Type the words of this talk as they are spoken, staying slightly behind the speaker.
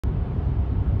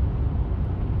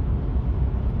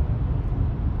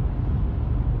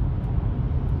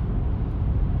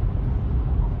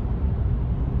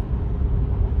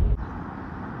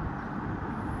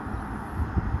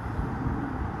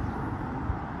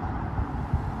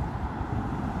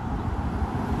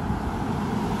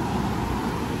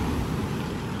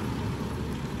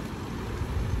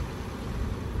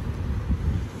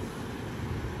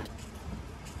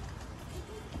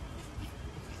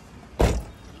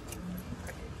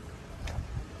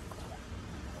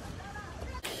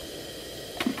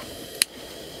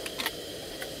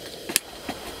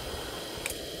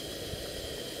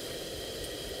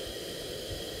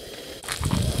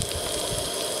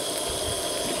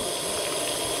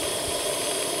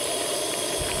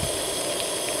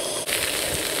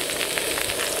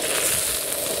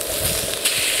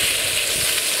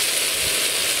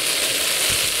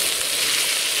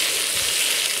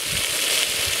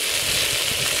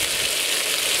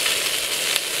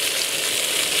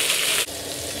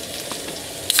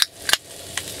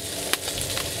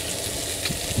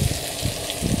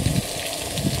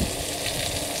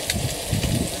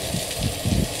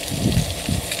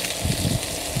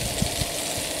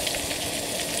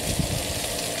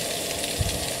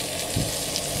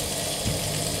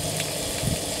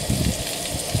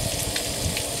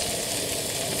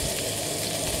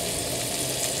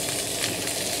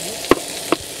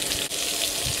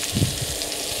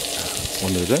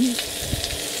오늘은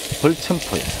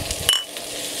벌천포에서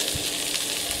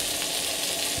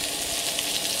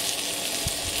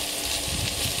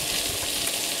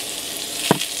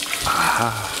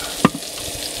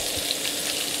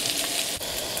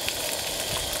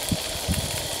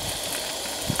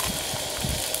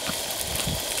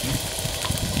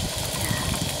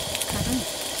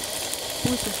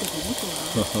너무 좋아.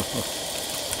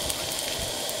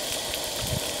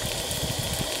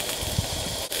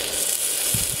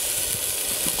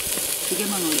 두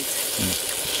개만 올리자.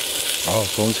 아,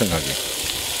 좋은 생각이야.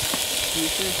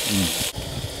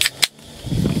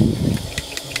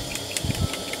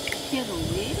 얘도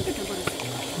왜 이렇게 돼버렸을까?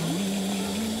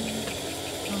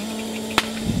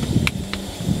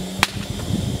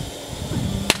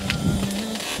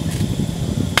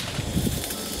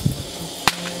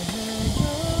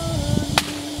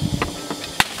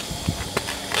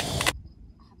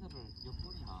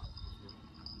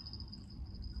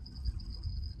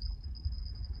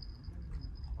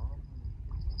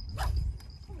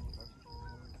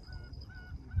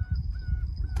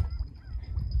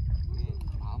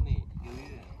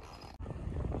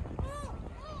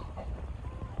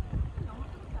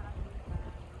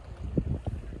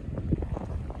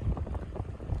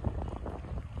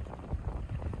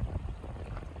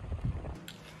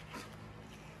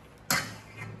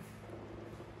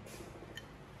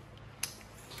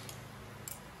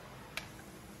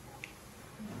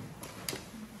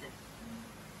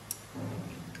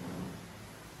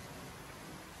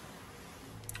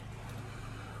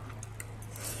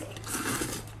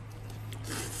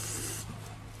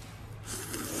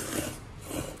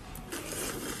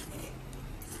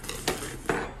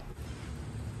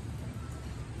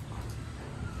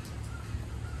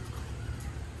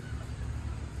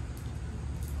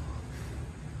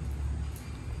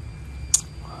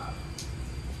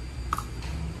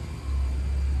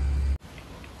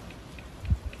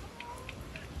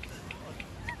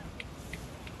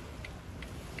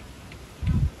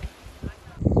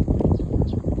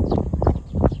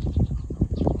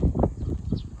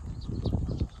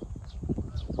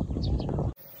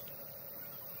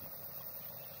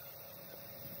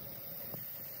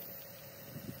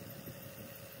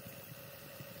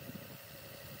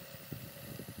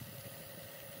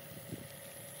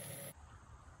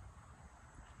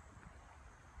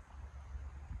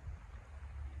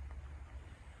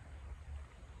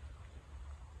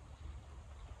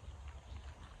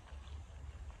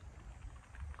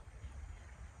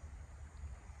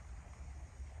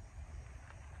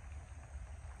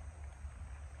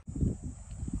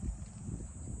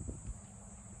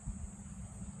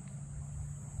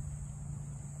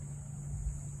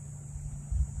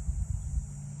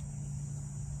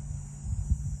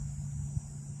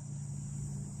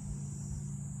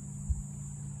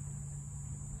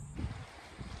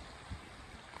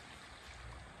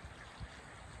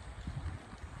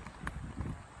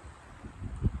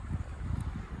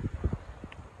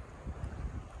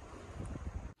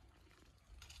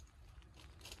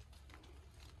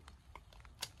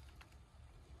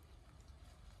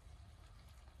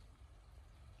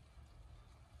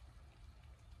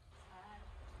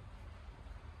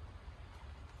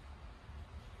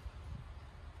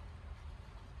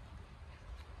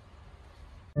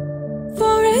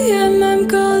 I'm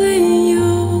calling you.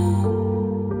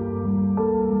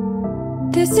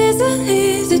 This isn't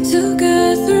easy to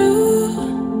get through.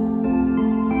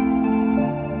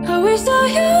 I wish that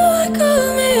you would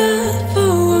call me up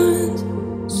for once,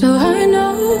 so I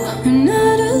know I'm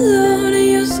not alone and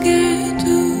you're scared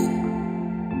too.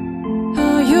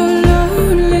 Are you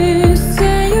lonely?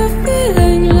 Say you're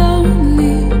feeling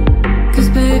lonely, 'cause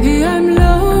baby I'm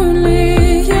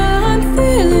lonely. Yeah, I'm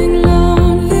feeling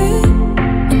lonely,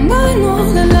 and I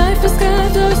know that life has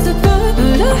got us apart,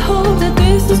 but I hope that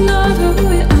this is not who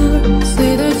we are.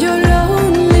 Say that you're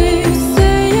lonely,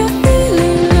 say you're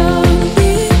feeling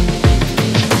lonely.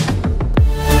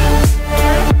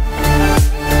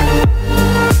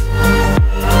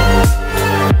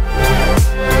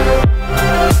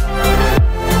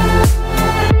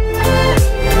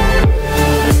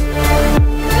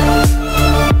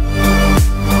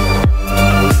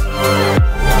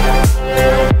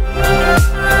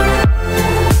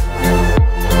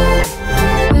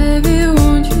 Baby,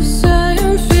 won't you say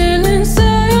I'm feeling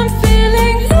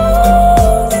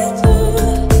lonely too,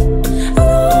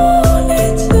 lonely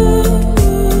too.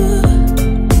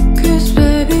 'Cause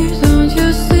baby, don't you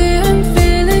see I'm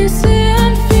feeling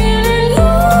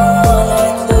lonely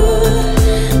too,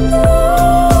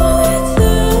 lonely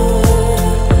too.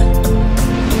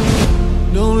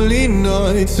 Lonely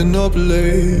nights and up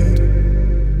late,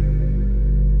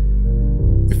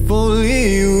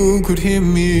 you could hear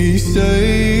me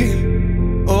say,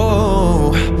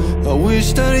 oh, I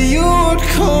wish that you would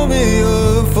call me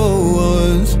up for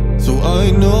once, so I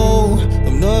know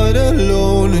I'm not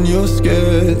alone and you're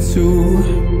scared too.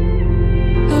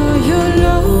 Are you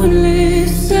lonely?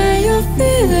 Say you're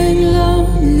feeling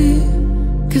lonely.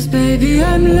 'Cause baby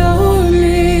I'm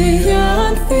lonely, yeah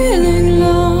I'm feeling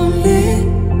lonely.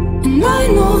 And I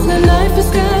know that life has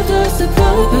kept us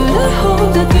apart, but I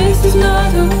hope that this is not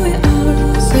who we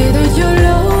are. Say that you're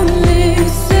lonely,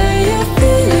 say you're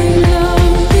feeling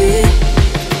lonely.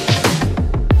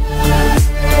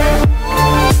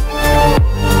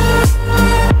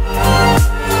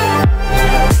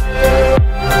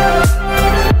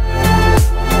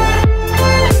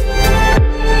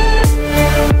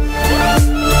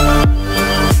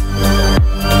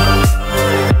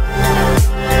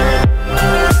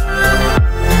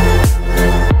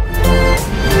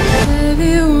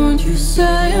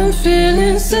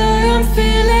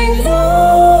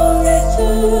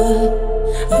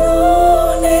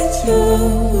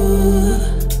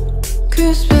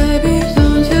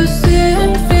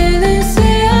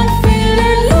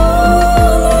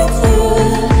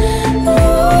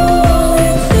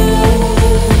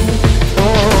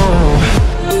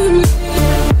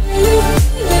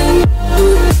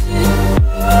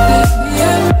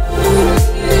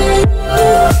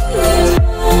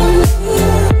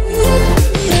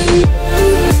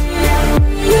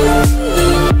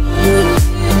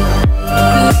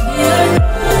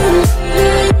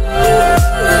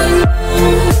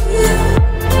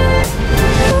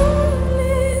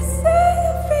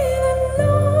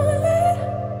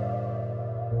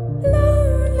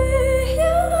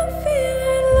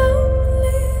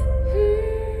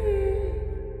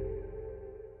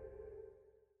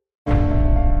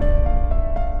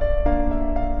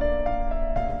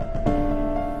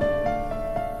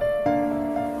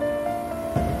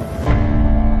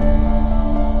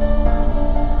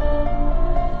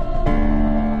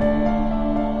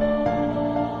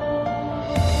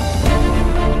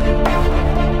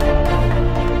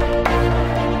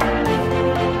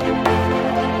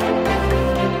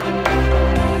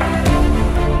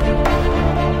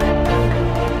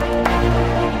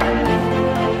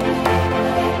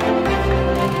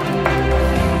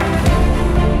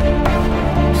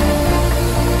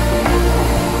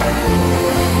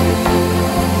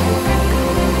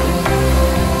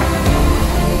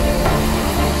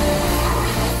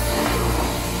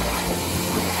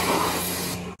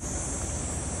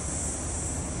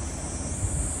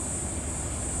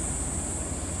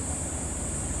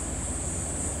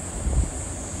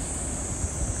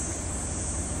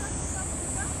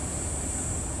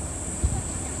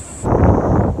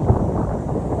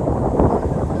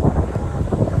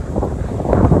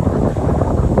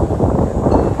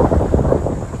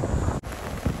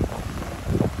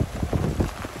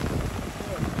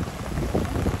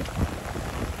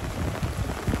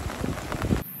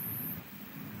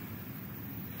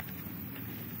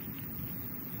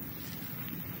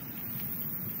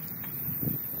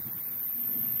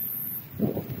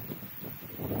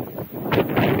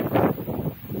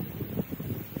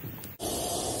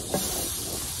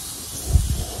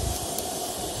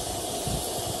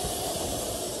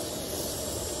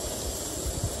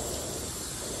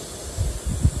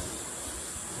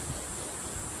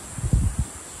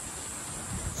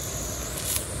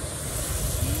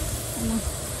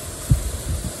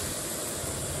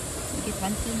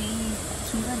 완전히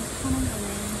중간에 타는 거네.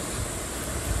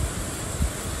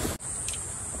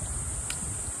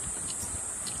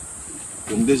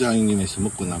 용대장님에서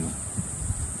먹고 나면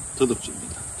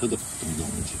더덕주입니다.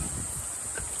 더덕동동주.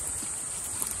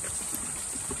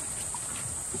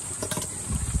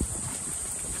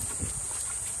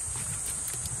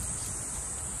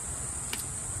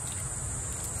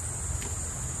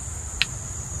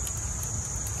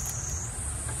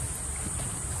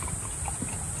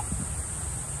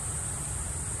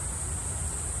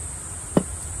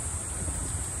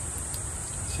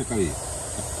 색깔이 딱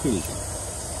틀리죠.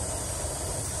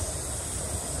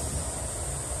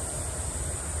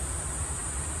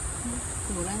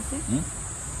 노란색? 응?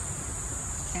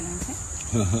 계란색?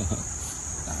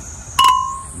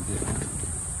 근데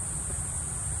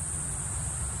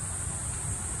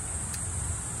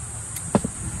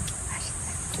맛있다.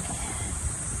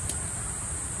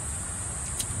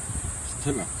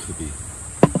 스텔라 컵이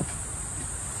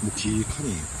묵직하니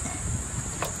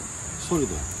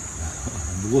소리도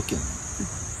무겁겠네.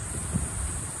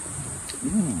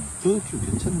 저렇게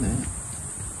괜찮네.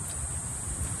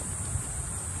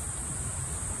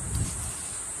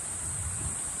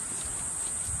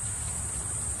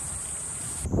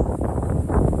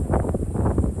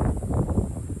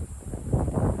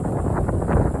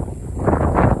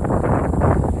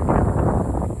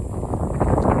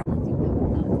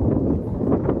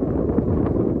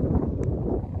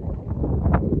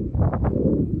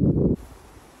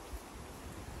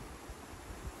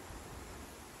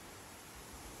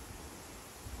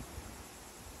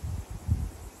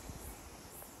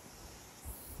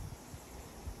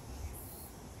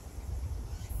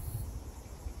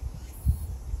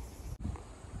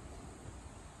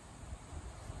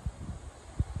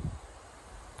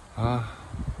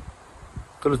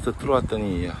 그래서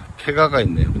들어왔더니 폐가가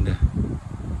있네요. 근데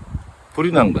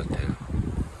불이 난 것 같아요.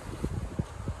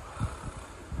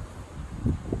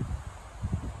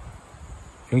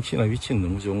 경치나 위치는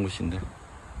너무 좋은 곳인데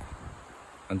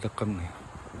안타깝네요.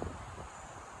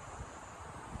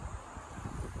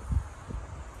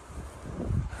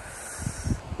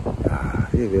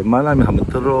 이게 웬만하면 한번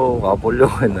들어와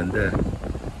보려고 했는데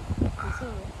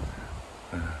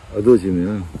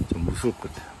어두워지면 좀 무서울 것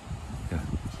같아요.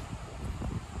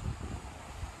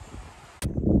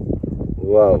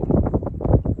 와우,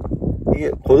 이게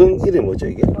고등 이름이 뭐죠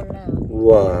이게? 몰라요.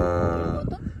 우와,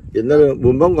 옛날에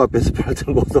문방구 앞에서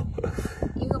팔던 고등.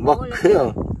 이거 막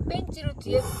그냥 벤치로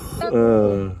뒤에 딱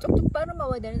쪽쪽 빨아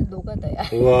먹어야 되는데 노가다야.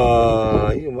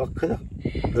 우와, 이게 막 그냥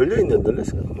널려있는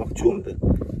널려서 막 주우면 돼.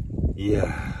 이야.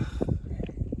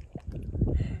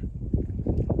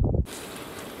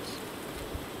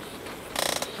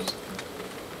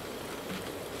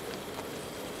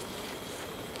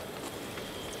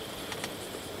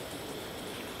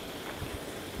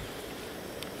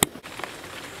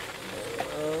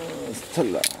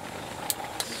 스텔라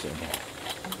좀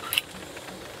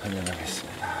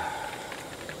환영하겠습니다.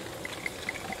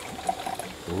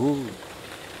 오.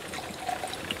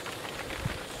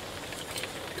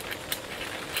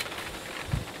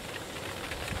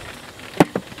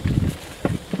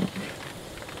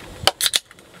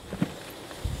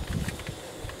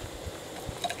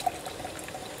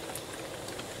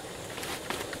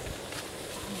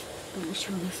 너무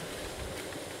시원해서.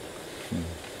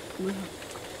 뭐야?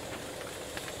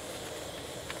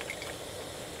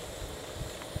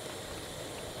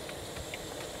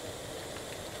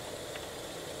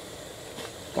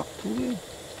 딱 두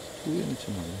개는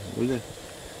좀 많아요. 원래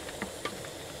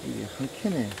이게 한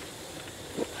캔에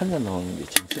한 잔 나오는 게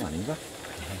진짜 아닌가?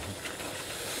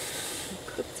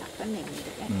 급 작간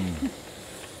내는데.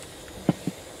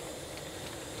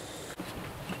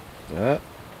 네.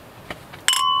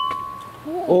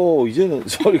 오, 이제는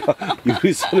소리가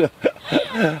유리 소리가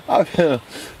앞에는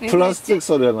플라스틱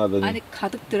소리가 나더니. 안에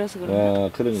가득 들어서 그런가? 아,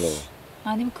 그런 거.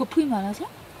 아니면 거품이 많아서?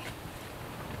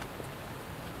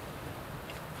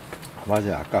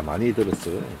 맞아, 아까 많이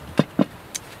들었어요.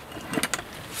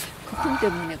 거품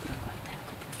때문에 그런 것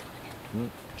같아요.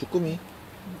 쭈꾸미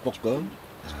볶음.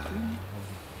 쭈꾸미.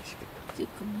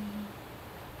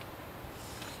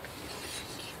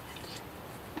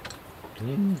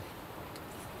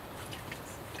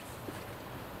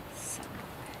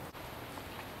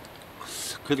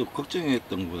 그래도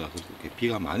걱정했던 것보다 그렇게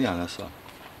비가 많이 안 와서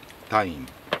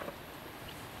다행입니다.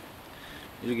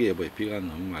 이렇게 예보에 비가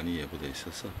너무 많이 예보되어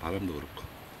있어서 바람도 그렇고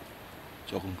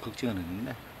조금 걱정은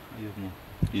했는데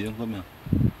이 정도면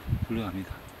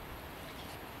훌륭합니다.